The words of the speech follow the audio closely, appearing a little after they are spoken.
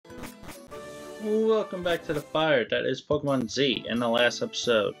Welcome back to the fire. That is Pokemon Z. In the last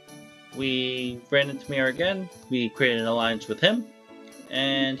episode, we ran into Mir again. We created an alliance with him,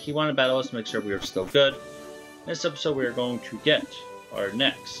 and he wanted to battle us to make sure we were still good. In this episode, we are going to get our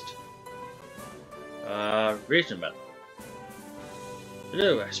next region battle.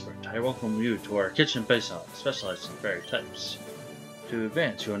 Hello, expert. I welcome you to our kitchen base on specialized in fairy types. To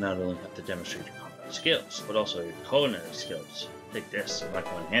advance, you will not only have to demonstrate your combat skills, but also your culinary skills. Take this, it might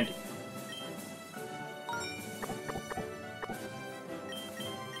come in handy.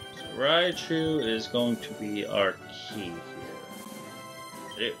 Raichu is going to be our key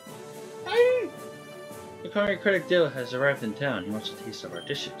here. Aye! The culinary critic Dill has arrived in town. He wants a taste of our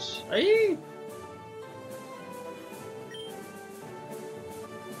dishes. Aye!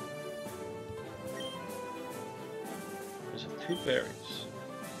 There's 2 berries.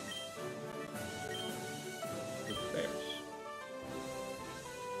 2 berries.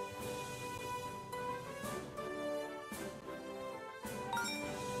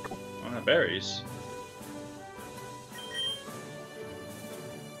 Berries.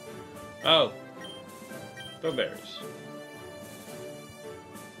 Oh. Go berries.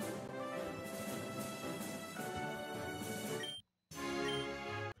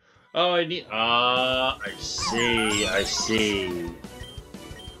 Oh, I need. I see. I see.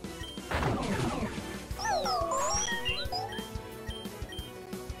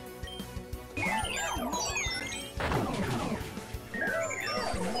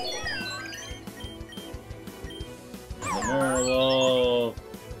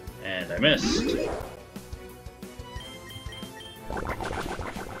 And I missed.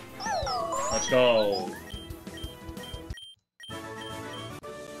 Let's go.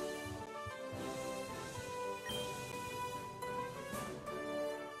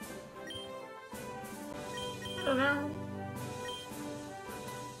 I don't know.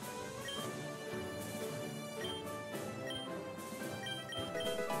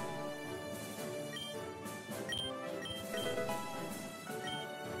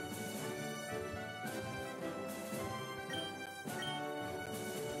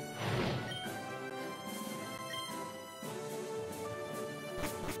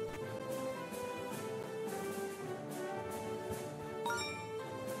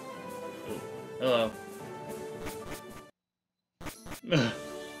 Hello.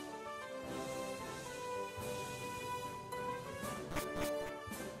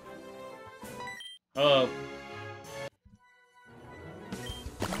 Hello.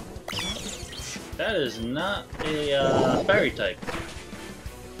 That is not a fairy type.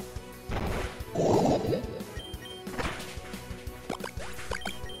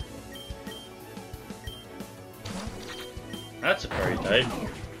 That's a fairy type.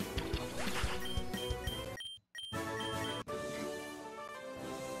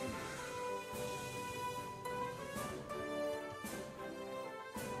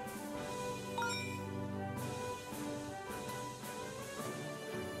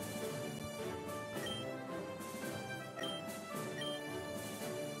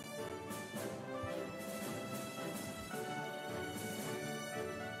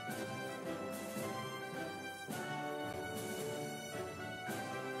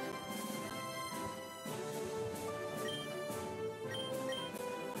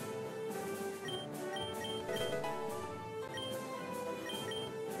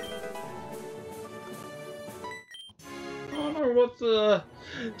 What the?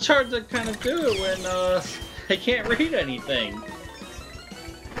 It's hard to kind of do it when I can't read anything.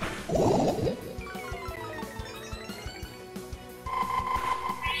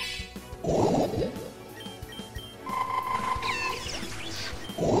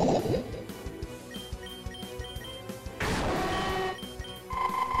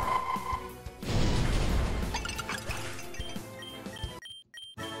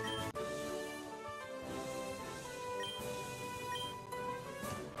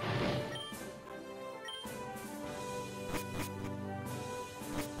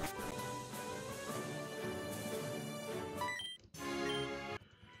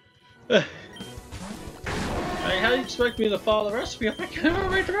 How do you expect me to follow the recipe if I can't even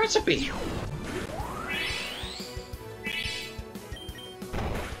write the recipe?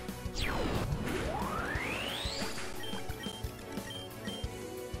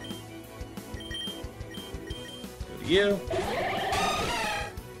 Go to you.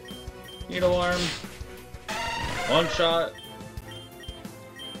 Needle arm. One shot.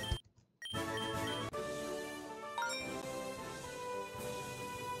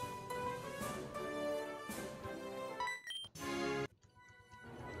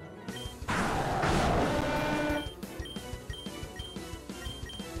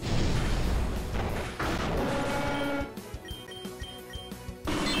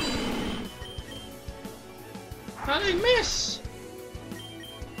 How'd I miss?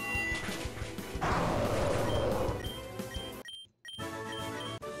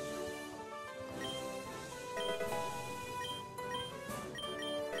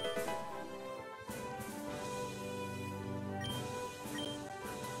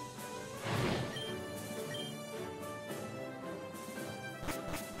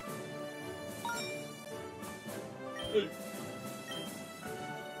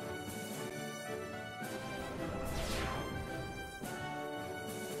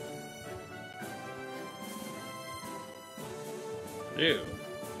 Ew.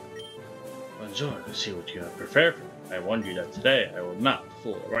 Bonjour, to see what you have prepared for me. I warned you that today I will not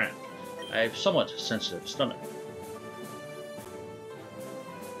fool around. I have somewhat sensitive stomach.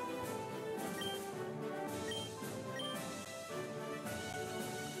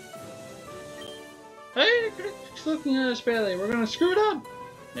 Hey, looking at us badly. We're gonna screw it up.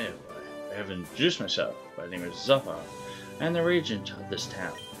 No, I haven't introduced myself. My name is ZA. I'm the regent of this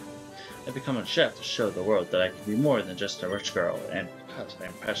town. I've become a chef to show the world that I can be more than just a rich girl, and because I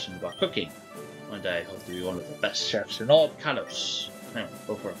am passionate about cooking, one day I hope to be one of the best chefs in all of Kalos. Now,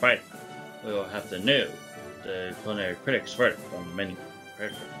 before fighting, we will have to know the culinary critic's verdict on the menu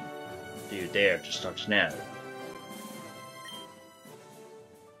prepared for them. Do you dare to start now?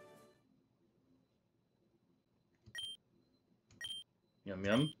 Yum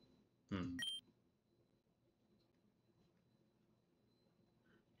yum.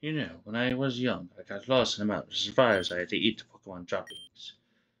 You know, when I was young, I got lost in the mountains. To survive, I had to eat the Pokemon droppings.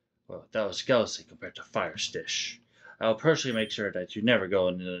 Well, that was skeleton compared to Fire Stish. I'll personally make sure that you never go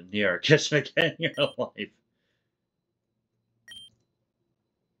near our kitchen again in your life.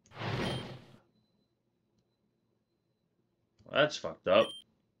 Well, that's fucked up.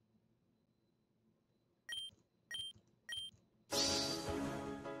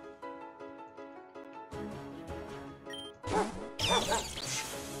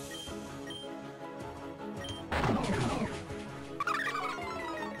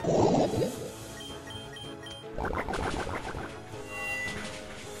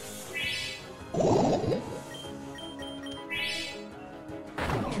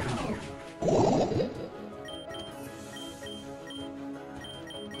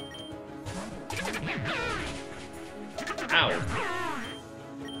 Ow!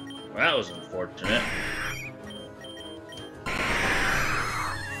 Well, that was unfortunate.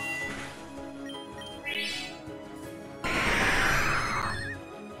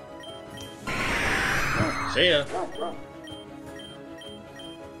 See ya.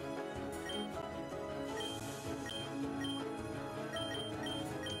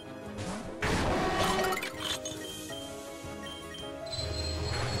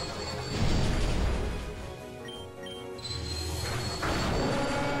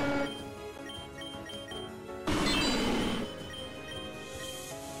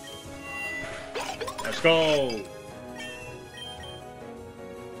 Let's go.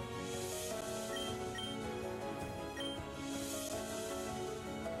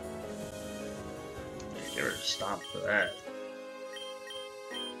 Give her a stomp for that.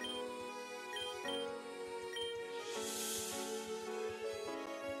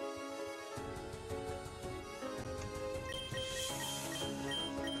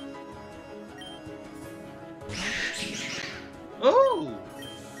 Oh!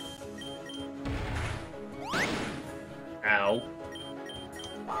 Ow.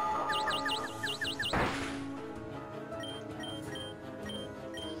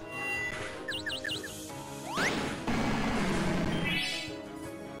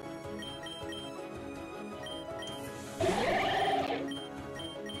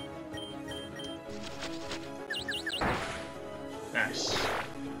 Nice.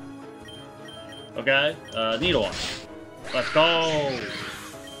 Okay, needle one. Let's go!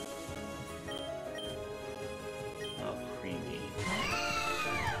 Oh, creamy.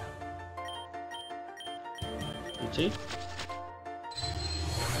 Oopsie.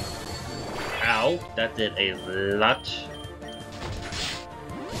 Ow, that did a lot.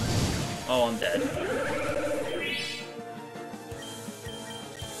 Oh, I'm dead.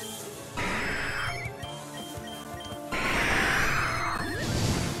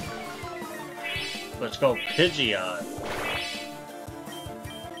 Let's go Pidgeot.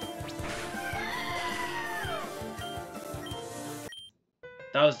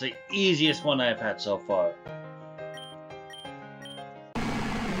 That was the easiest one I've had so far.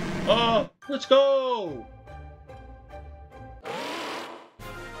 Oh, let's go!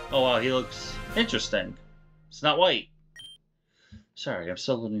 Oh wow, he looks interesting. It's not white. Sorry, I'm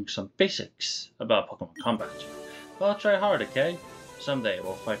still learning some basics about Pokemon combat. But I'll try hard, okay? Someday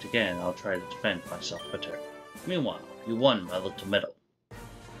we'll fight again and I'll try to defend myself better. Meanwhile, you won my little medal.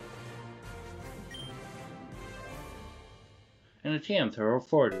 And a TM to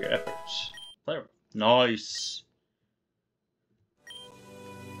reward your efforts. Clever. Nice.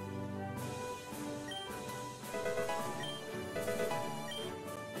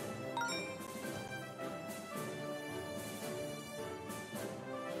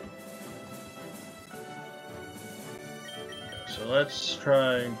 So let's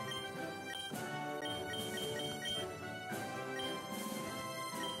try.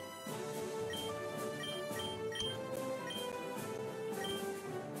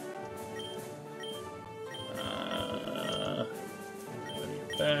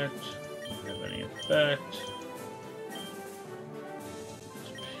 Don't have any effect.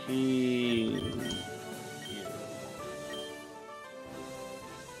 P.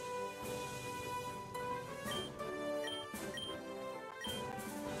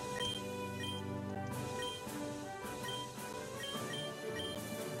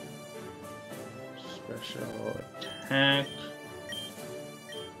 Special attack.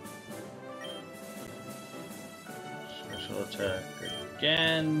 Special attack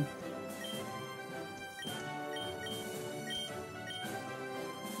again.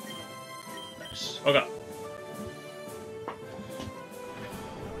 Nice. Okay.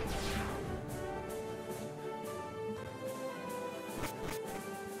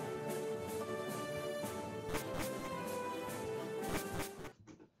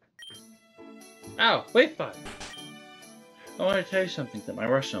 Ow, wait, fire! I want to tell you something that my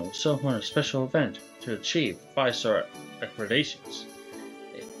restaurant will still run a special event to achieve 5-star accreditations.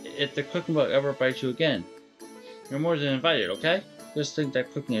 If the cooking bug ever bites you again, you're more than invited, okay? Just think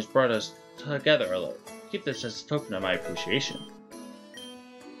that cooking has brought us together a little. Keep this as a token of my appreciation.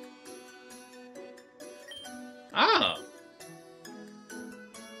 Ah!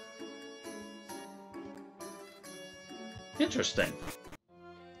 Interesting.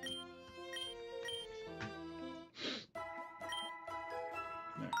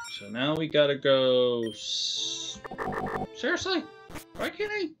 So now we gotta go... Seriously? Why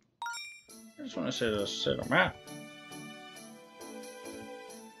can't I just want to say this set a map.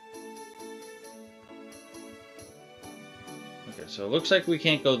 Okay, so it looks like we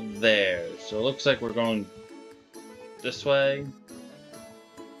can't go there. So it looks like we're going this way.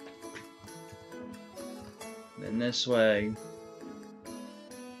 Then this way.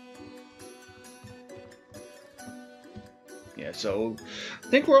 Yeah, so I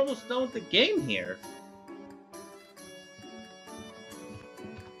think we're almost done with the game here.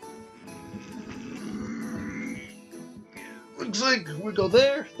 Looks like we go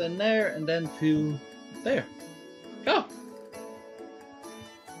there, and then to there. Go!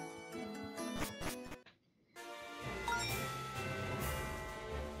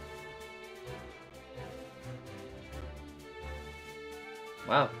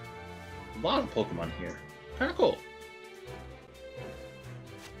 Wow. A lot of Pokemon here. Kinda cool.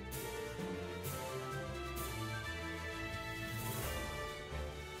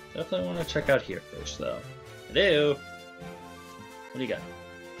 Definitely want to check out here first, though. Hello! What do you got?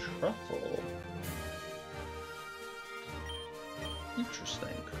 Truffle. Interesting.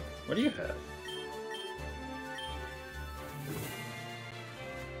 What do you have?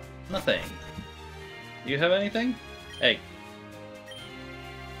 Nothing. Do you have anything? Hey.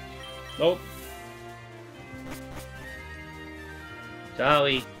 Nope.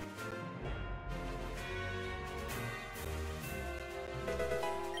 Sorry.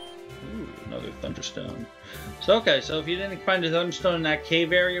 Another Thunderstone. So okay, so if you didn't find a Thunderstone in that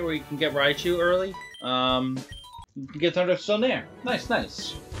cave area where you can get Raichu early, you can get Thunderstone there. Nice,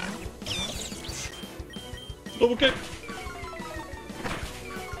 nice. Double kick.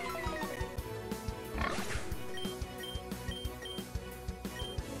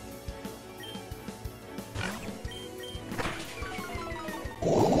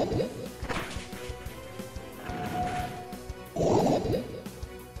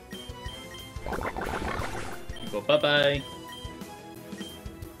 Bye-bye.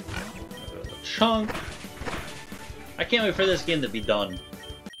 Chunk. I can't wait for this game to be done.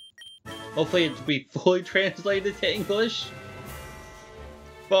 Hopefully it'll be fully translated to English.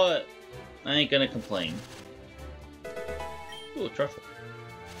 But I ain't gonna complain. Ooh, truffle.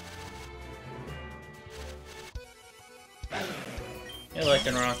 Yeah,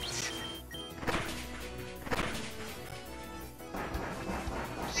 Lycanroc.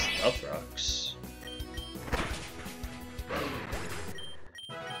 Stealth Rocks.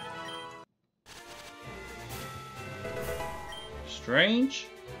 Strange,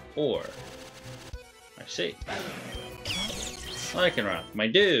 or I see. Lycanroc, my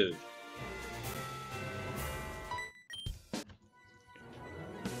dude.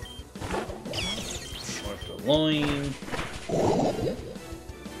 loin.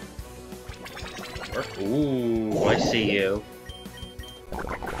 Ooh, I see you.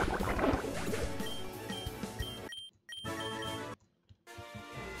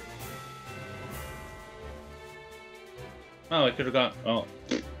 Oh, I could have gone. Oh,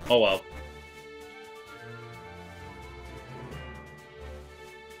 oh well.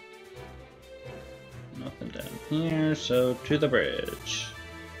 Nothing down here, so to the bridge.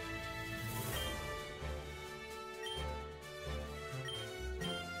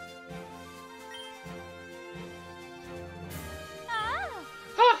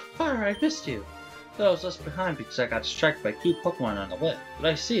 I missed you. Though I was left behind because I got distracted by key Pokemon on the way.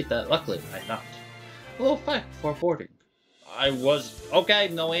 But I see that luckily I not. A little fight before boarding. I was... Okay,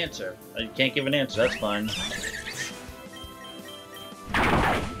 no answer. I can't give an answer, that's fine.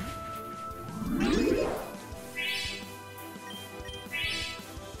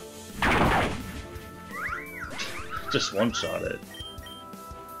 Just one-shot it.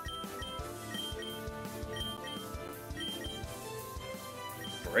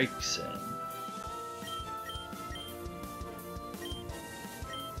 Breaks in.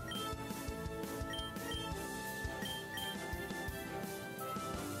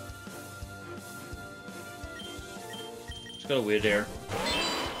 Let's go to Weird Air.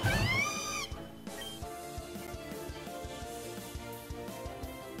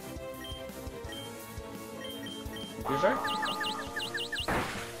 Here's right.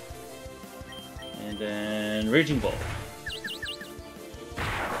 And then Raging Bull.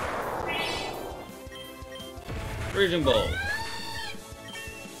 Raging Bull.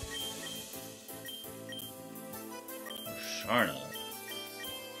 Sharna.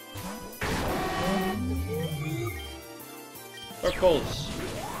 Sparkles.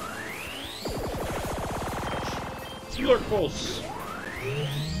 Sparkles.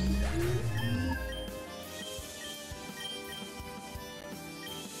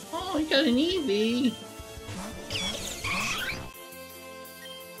 Oh, you got an Eevee.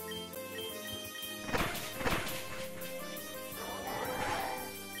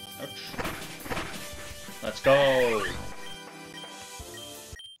 Let's go!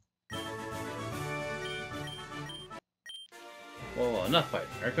 Whoa, enough fighting.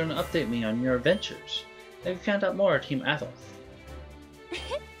 Are you going to update me on your adventures? Have you found out more, Team Athos?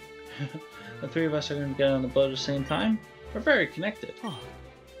 The three of us are going to get on the boat at the same time? We're very connected. I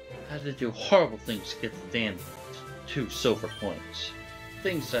had to do horrible things to get the damn 2 silver points.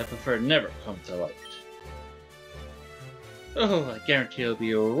 Things that I prefer never come to light. Oh, I guarantee it'll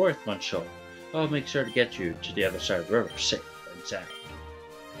be worth one shot. I'll make sure to get you to the other side of the river safe and sound.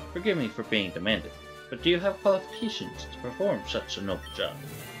 Forgive me for being demanding, but do you have qualifications to perform such a noble job?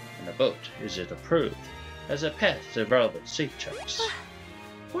 And the boat, is it approved? Has it passed the relevant safe checks?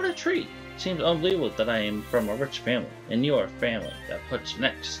 What a treat! It seems unbelievable that I am from a rich family, and you are a family that puts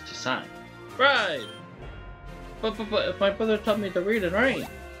next to sign. Right! But if my brother taught me to read and write.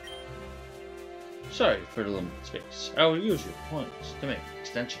 Sorry for the limited space. I will use your points to make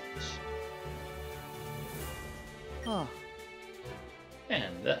extensions. Oh.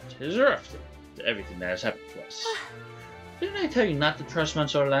 And that is roughly everything that has happened to us. Didn't I tell you not to trust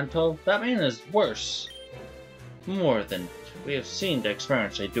Monsieur Lanto? That man is worse. More than we have seen the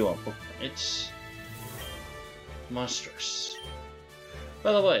experiments they do on Pokemon. It's monstrous.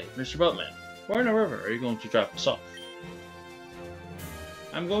 By the way, Mr. Boatman, where in the river are you going to drop us off?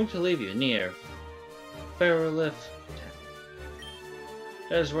 I'm going to leave you near Fairlift Town.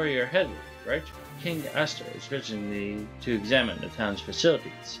 That is where you're headed, right? King Aster is visiting to examine the town's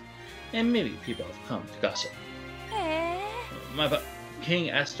facilities, and maybe people have come to gossip.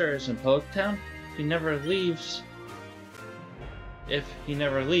 King Aster is in Poke Town? If he never leaves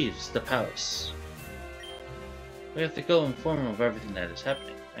the palace. We have to go inform him of everything that is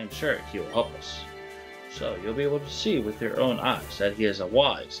happening. I'm sure he will help us. So you'll be able to see with your own eyes that he is a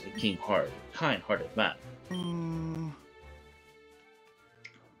wise and kind-hearted man.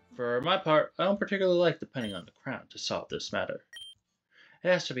 For my part, I don't particularly like depending on the crown to solve this matter. It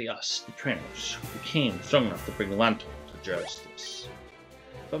has to be us, the trainers, who came strong enough to bring Lanto to justice.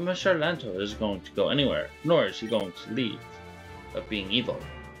 But Monsieur Lanto isn't going to go anywhere, nor is he going to leave of being evil.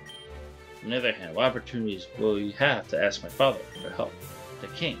 On the other hand, what opportunities will you have to ask my father for help? The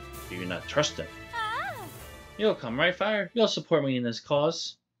king, do you not trust him? You'll come, right, Fire? You'll support me in this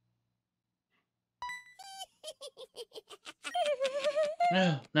cause.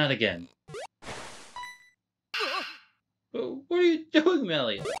 No, not again. What are you doing,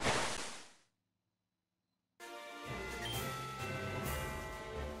 Melia?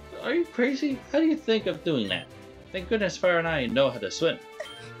 Are you crazy? How do you think of doing that? Thank goodness Fire and I know how to swim.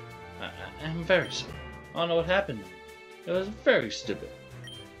 I'm very sorry. I don't know what happened. It was very stupid.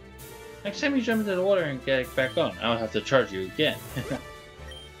 Next time you jump into the water and get back on, I'll have to charge you again.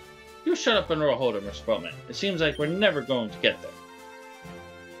 You shut up and roll hold of Mr. Bowman. It seems like we're never going to get there.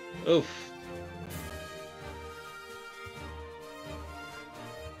 Oof.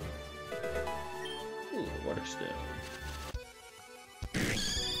 Ooh, water still.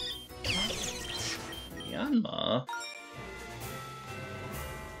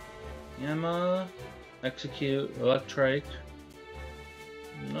 Yama. Execute. Electric.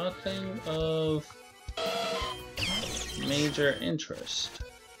 Nothing of major interest.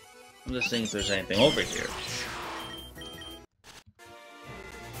 I'm just seeing if there's anything over here.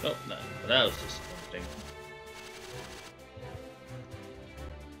 Oh, no. That was disappointing.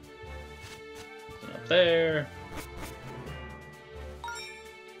 Nothing up there.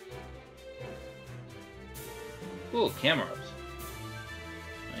 Ooh, cameras.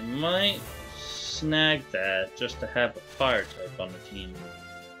 I might snag that just to have a fire type on the team.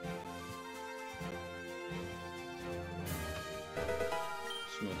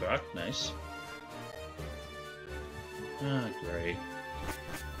 Smooth rock, nice. Ah, great.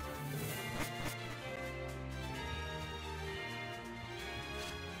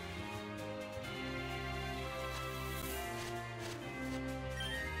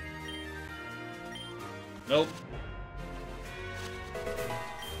 Nope.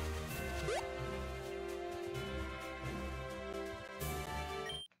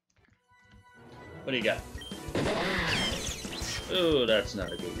 What do you got? Oh, that's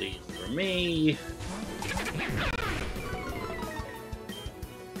not a good lead for me.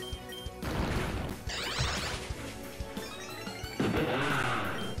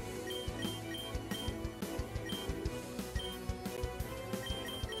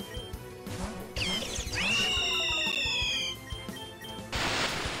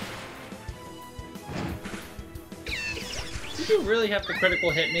 Did you really have to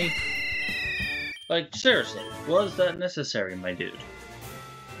critical hit me? Like, seriously, was that necessary, my dude?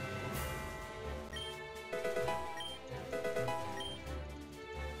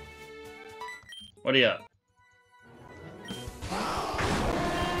 What do you got?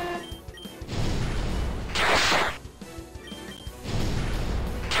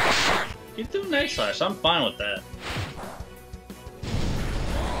 Keep doing Night Slash, I'm fine with that.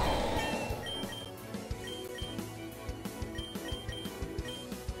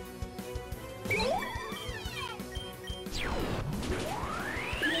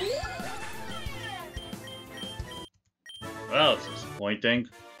 Well, it's disappointing.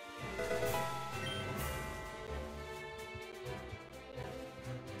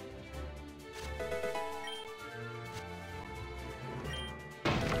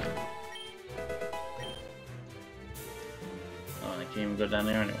 Oh, I can't even go down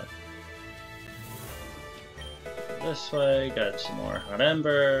there anyway. This way, got some more hot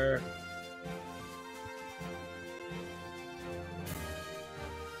ember.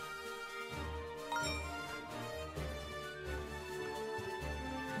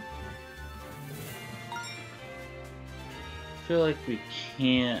 I feel like we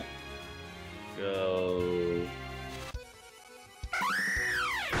can't go.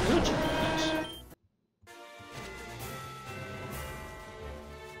 Nice.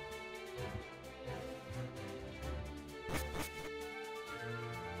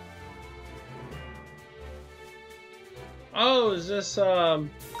 Oh, is this Ew.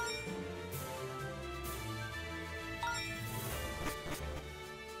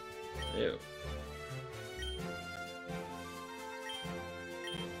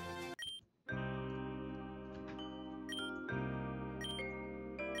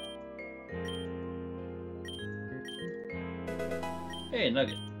 Hey,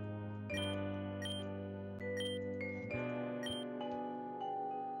 Nugget.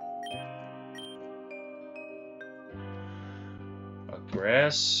 A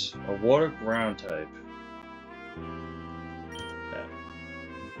grass, a water ground type. Okay.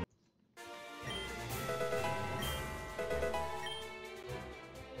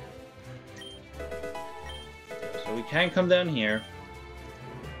 So we can come down here.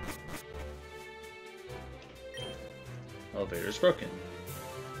 Elevator's broken.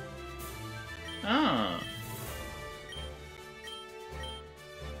 Ah.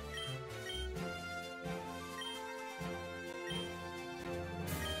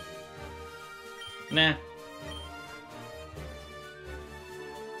 Nah. I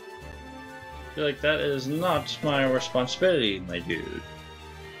feel like that is not my responsibility, my dude.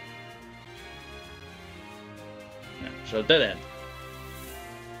 Yeah, so dead end.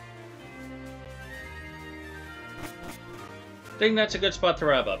 think that's a good spot to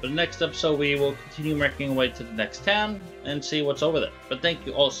wrap up. In the next episode, we will continue making our way to the next town and see what's over there. But thank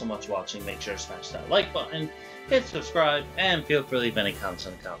you all so much for watching. Make sure to smash that like button, hit subscribe, and feel free to leave any comments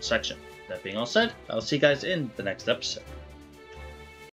in the comment section. That being all said, I'll see you guys in the next episode.